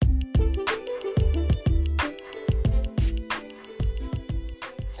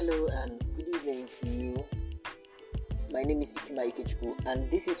My name is Ikima Ikechukwu,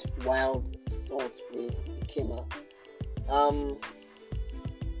 and this is Wild Thoughts with Ikema.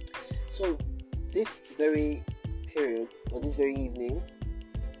 So this very period, or this very evening,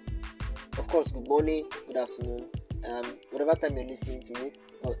 of course, good morning, good afternoon, whatever time you're listening to it,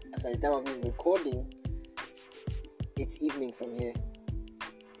 but as at the time of this recording, it's evening from here.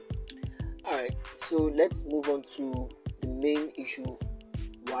 Alright, so let's move on to the main issue,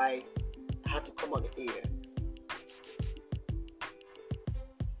 why I had to come on the air.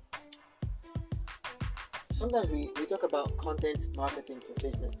 Sometimes we talk about content marketing for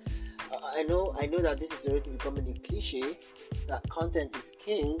business. I know that this is already becoming a cliche, that content is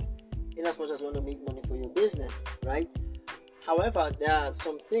king in as much as you want to make money for your business, right? However, there are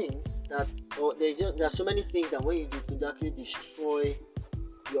some things that, there are so many things that when you do, could actually destroy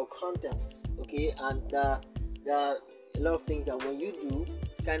your content, okay? And there are a lot of things that when you do,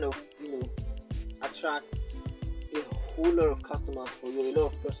 it kind of, attracts a whole lot of customers for you, a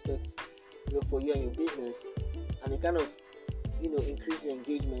lot of prospects, for you and your business, and it kind of, increase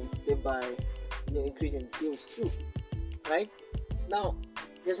engagement, thereby, increasing sales too, right? Now,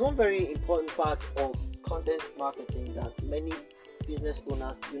 there's one very important part of content marketing that many business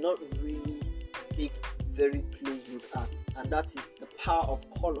owners do not really take very close look at, and that is the power of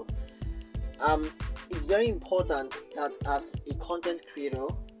color. It's very important that as a content creator,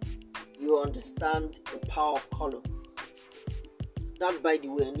 you understand the power of color. That's by the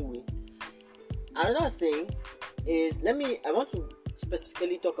way anyway. Another thing is, I want to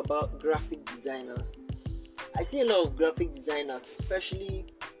specifically talk about graphic designers. I see a lot of graphic designers, especially,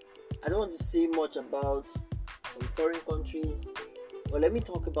 I don't want to say much about some foreign countries, but let me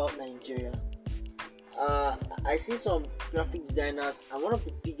talk about Nigeria. I see some graphic designers, and one of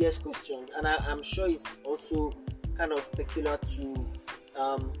the biggest questions, and I'm sure it's also kind of peculiar to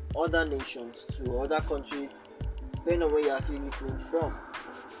other nations, to other countries, depending on where you're actually listening from.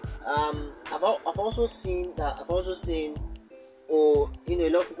 I've also seen, a lot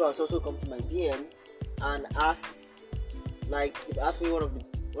of people have also come to my DM and asked, they've asked me one of the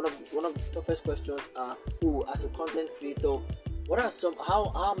toughest questions are, as a content creator,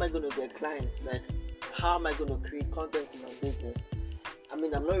 how am I going to get clients? Like, how am I going to create content for my business? I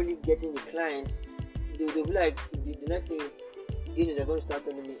mean, I'm not really getting the clients. They'll be like, the next thing they're going to start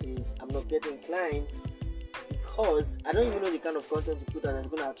telling me is, I'm not getting clients because I don't even know the kind of content to put out that's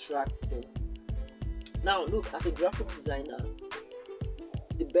going to attract them. Now, look, as a graphic designer,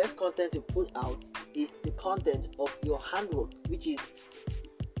 the best content to put out is the content of your handwork, which is,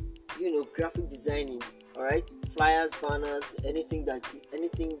 graphic designing. All right, flyers, banners, anything that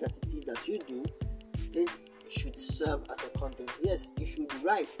it is that you do, this should serve as a content. Yes, you should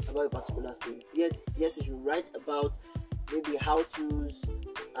write about a particular thing. Yes, you should write about maybe how-tos,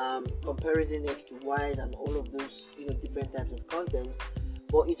 comparison X to Y's, and all of those, different types of content.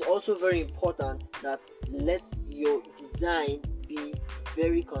 But it's also very important that let your design be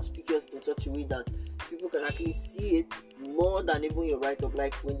very conspicuous in such a way that people can actually see it more than even your write-up.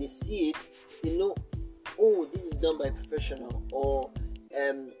 Like, when they see it, they know, this is done by a professional, or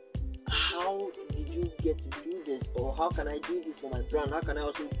how did you get to do this, or how can I do this for my brand? How can I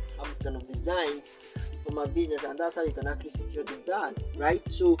also have this kind of designs for my business? And that's how you can actually secure the bag, right?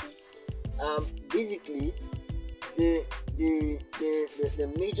 So basically the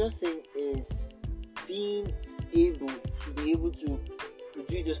major thing is being able to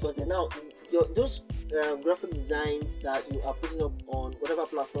produce those content. Now, those graphic designs that you are putting up on whatever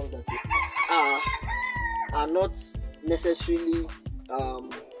platforms that you are not necessarily how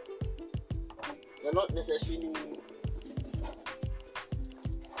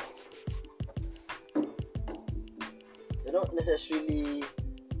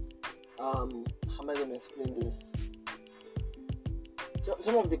am I going to explain this? So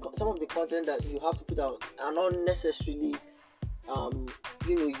some of the content that you have to put out are not necessarily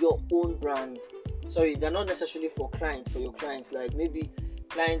your own brand. Sorry, they're not necessarily for your clients. Like, maybe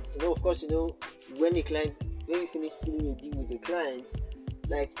clients, of course, when you finish sealing a deal with a client,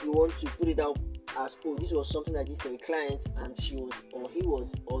 like, you want to put it out as, this was something I did for a client, and this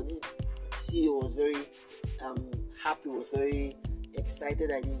CEO was very happy, was very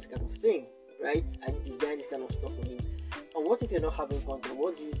excited I did this kind of thing, right? I designed this kind of stuff for him. And what if you're not having content?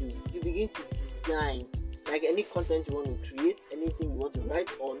 What do? You begin to design. Like, any content you want to create, anything you want to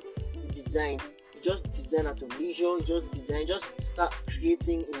write on, you design. You just design at your leisure. Just start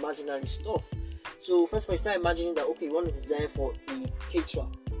creating imaginary stuff. So first of all, you start imagining that, you want to design for a caterer.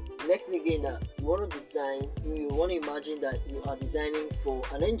 Next thing again, that you want to design, you want to imagine that you are designing for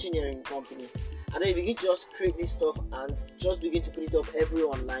an engineering company, and then you begin to just create this stuff and just begin to put it up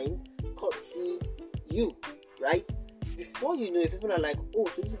everywhere online, courtesy you, right? before you know it, people are like, oh,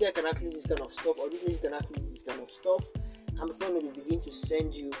 so this guy can actually do this kind of stuff, or this lady can actually do this kind of stuff. And before you know, they begin to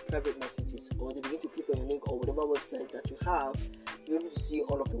send you private messages, or they begin to click on your link or whatever website that you have to be able to see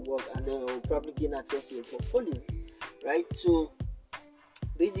all of your work, and then you'll probably gain access to your portfolio, right? So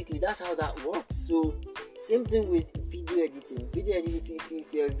basically that's how that works. So same thing with video editing.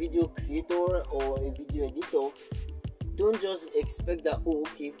 If you're a video creator or a video editor, don't just expect that, oh,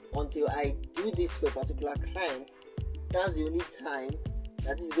 okay, until I do this for a particular client, that's the only time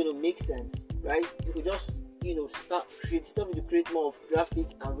that is going to make sense, right? You could just, start to create more of graphic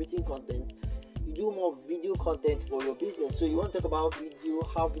and written content. You do more video content for your business. So you want to talk about video,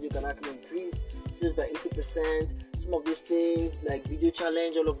 how video can actually increase sales by 80%, some of those things like video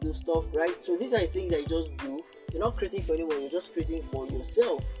challenge, all of those stuff, right? So these are the things that you just do. You're not creating for anyone, you're just creating for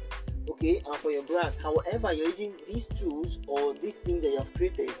yourself, okay, and for your brand. However, you're using these tools or these things that you have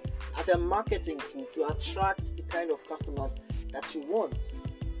created as a marketing tool to attract the kind of customers that you want,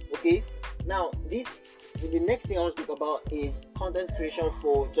 okay? Now, the next thing I want to talk about is content creation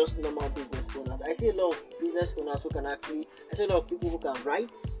for just normal business owners. I see a lot of business owners I see a lot of people who can write,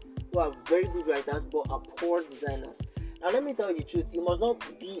 who are very good writers, but are poor designers. Now, let me tell you the truth, you must not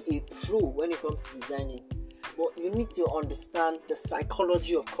be a pro when it comes to designing, but you need to understand the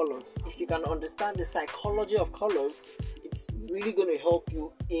psychology of colors. If you can understand the psychology of colors, it's really going to help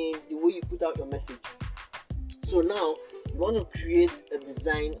you in the way you put out your message. So now, you want to create a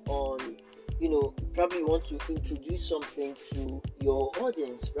design on, probably you want to introduce something to your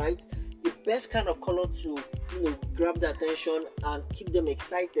audience, right? The best kind of color to, grab their attention and keep them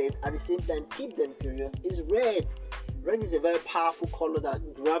excited, at the same time keep them curious, is red. Red is a very powerful color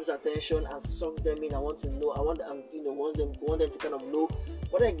that grabs attention and sucks them in. I want to know. I want them to kind of know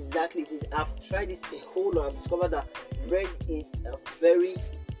what exactly it is. I've tried this a whole lot. I've discovered that red is a very,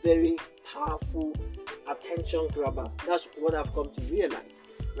 very powerful attention grabber. That's what I've come to realize,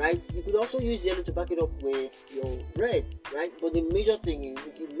 right? You could also use yellow to back it up with your red, right? But the major thing is,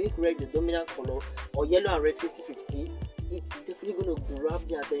 if you make red the dominant color, or yellow and red 50-50, it's definitely going to grab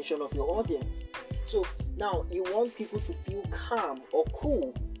the attention of your audience. So now you want people to feel calm or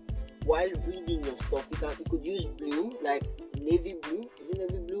cool while reading your stuff. You could use blue, like navy blue, is it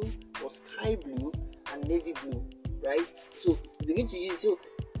navy blue, or sky blue and navy blue, right? So you begin to use, so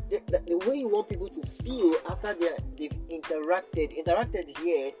the way you want people to feel after they've interacted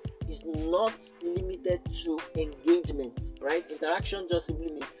here is not limited to engagement, right? Interaction just simply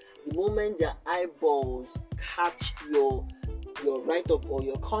means the moment their eyeballs catch your write-up or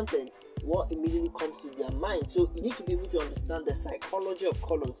your content, what immediately comes to their mind. So you need to be able to understand the psychology of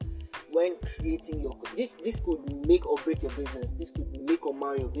colors when creating your this could make or break your business. This could make or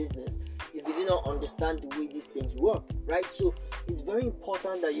mar your business if you do not understand the way these things work, right? So it's very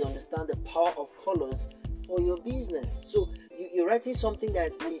important that you understand the power of colors for your business. So you're writing something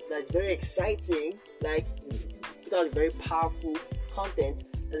that's very exciting, like put out a very powerful content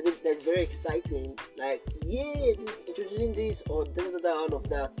that's very exciting, like this introducing this or all of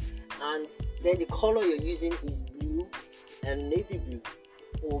that, and then the color you're using is blue and navy blue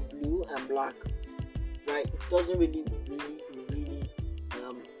or blue and black, right? It doesn't really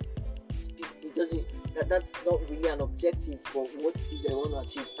speak. It doesn't. That's not really an objective for what it is they want to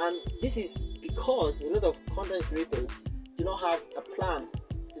achieve. And this is because a lot of content creators do not have a plan.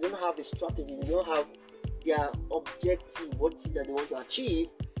 They don't have a strategy. They don't have their objective, what it is that they want to achieve,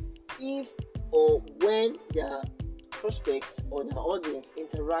 if or when their prospects or their audience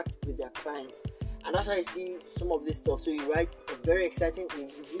interact with their clients. And that's how I see some of this stuff. So you write a very exciting,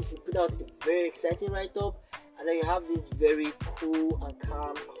 you put out a very exciting write-up, and then you have this very cool and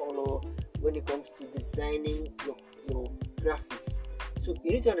calm color when it comes to designing your graphics. So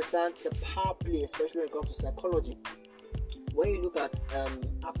you need to understand the power play, especially when it comes to psychology. When you look at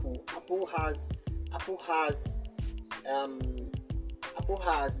Apple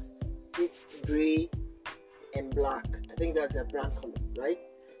has this gray and black. I think that's a brand color, right?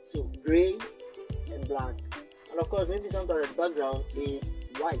 So gray and black, and of course maybe sometimes the background is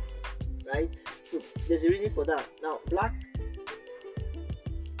white, right? So there's a reason for that. Now black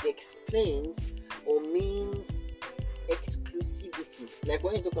explains or means exclusivity. Like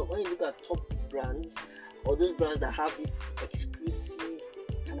when you look at top brands, or those brands that have this exclusive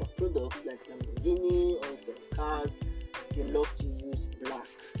kind of products like Lamborghini or these kind of cars, they love to use black,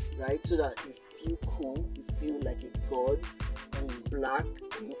 right? So that you feel cool, you feel like a god, and it's black,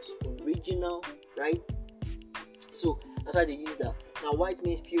 looks original, right? So that's why they use that. Now white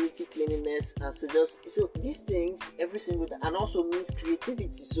means purity, cleanliness, and so these things every single time, and also means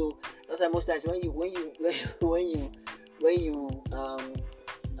creativity. So that's why most times when you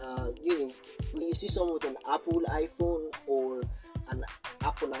when you see someone with an Apple iPhone or an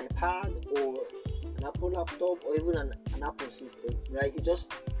Apple iPad or an Apple laptop or even an Apple system, right? You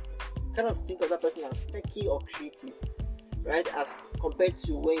just kind of think of that person as techie or creative, right? As compared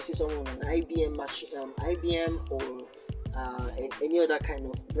to when you see someone with an IBM machine, IBM or any other kind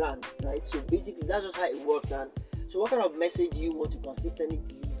of brand, right? So basically, that's just how it works. And so, what kind of message you want to consistently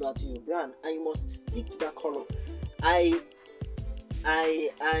deliver to your brand, and you must stick to that color. I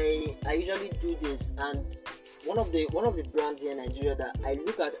usually do this, and one of the brands here in Nigeria that I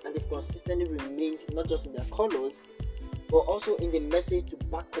look at, and they've consistently remained not just in their colors, but also in the message to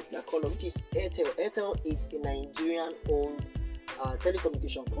back up their color, which is Airtel. Airtel is a Nigerian-owned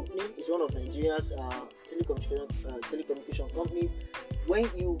telecommunication company. It's one of Nigeria's telecommunication companies. When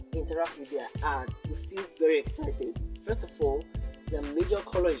you interact with their ad, you feel very excited. First of all, their major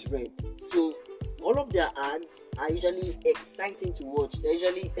color is red, so all of their ads are usually exciting to watch. They're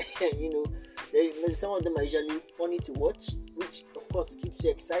usually, some of them are usually funny to watch, which of course keeps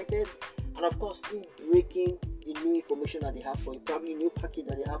you excited, and of course still breaking the new information that they have for you, probably new package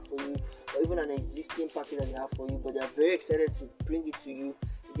that they have for you, or even an existing package that they have for you, but they're very excited to bring it to you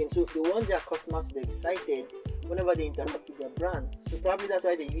again. So they want their customers to be excited whenever they interact with their brand. So probably that's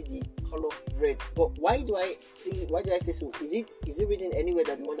why they use the color red. But why do I say so? Is it written anywhere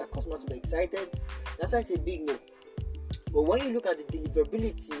that they want their customers to be excited? That's why I say big no. But when you look at the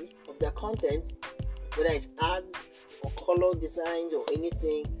deliverability of their content, whether it's ads or color designs or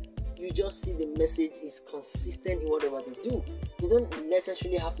anything, you just see the message is consistent in whatever they do. They don't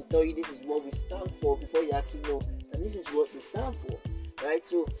necessarily have to tell you this is what we stand for before you actually know that this is what they stand for, right?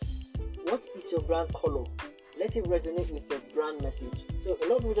 So what is your brand color? Let it resonate with your brand message. So a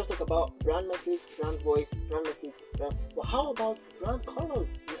lot of people just talk about brand message, brand voice, brand message, brand. But how about brand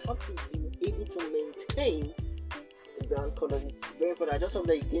colors? You have to be able to maintain the brand colors. It's very important. I just hope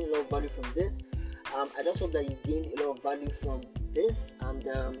that you gain a lot of value from this. I just hope that you gain a lot of value from this, and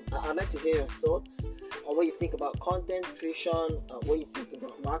I'd like to hear your thoughts on what you think about content creation, what you think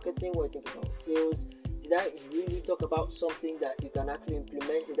about marketing, what you think about sales. Did I really talk about something that you can actually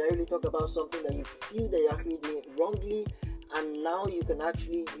implement? Did I really talk about something that you feel that you're actually doing wrongly, and now you can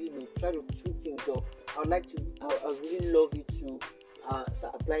actually try to tweak things up? I really love you to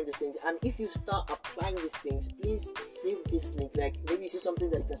start applying these things. And if you start applying these things, please save this link. Like maybe you see something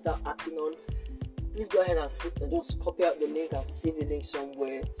that you can start acting on, please go ahead and just copy out the link and save the link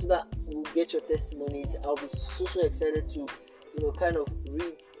somewhere so that we'll get your testimonies. I'll be so excited to kind of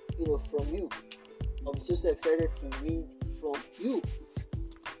read from you. I'll be so excited to read from you.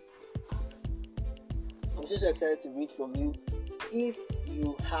 I'm so excited to read from you. If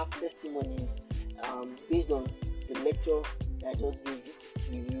you have testimonies based on the lecture that I just gave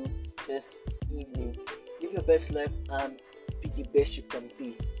to you this evening, live your best life and be the best you can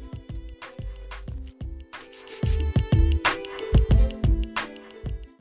be.